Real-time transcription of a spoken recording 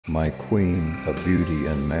My queen, a beauty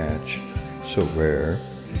unmatched, so rare,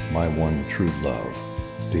 my one true love.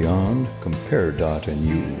 Beyond compare in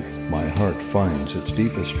you, my heart finds its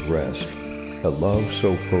deepest rest, a love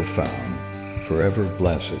so profound, forever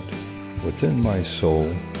blessed. Within my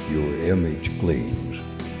soul your image gleams,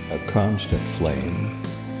 a constant flame,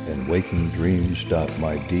 in waking dreams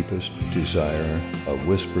my deepest desire, a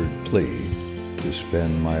whispered plea, to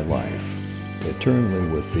spend my life eternally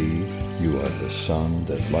with thee. You are the sun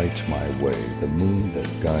that lights my way, the moon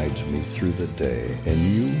that guides me through the day.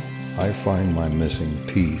 In you I find my missing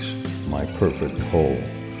piece, my perfect whole.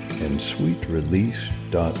 In sweet release,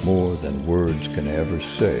 more than words can ever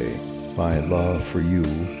say, my love for you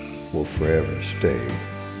will forever stay.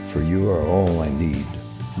 For you are all I need,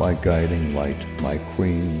 my guiding light, my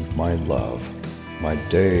queen, my love, my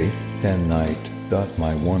day and night,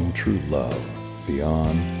 my one true love.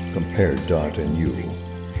 Beyond compare in you,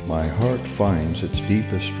 my heart finds its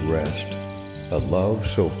deepest rest, a love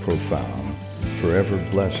so profound, forever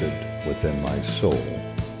blessed within my soul.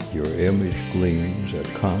 Your image gleams, a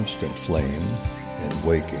constant flame, in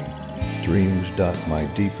waking dreams my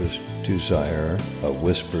deepest desire, a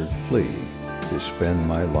whispered plea, to spend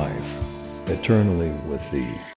my life eternally with thee.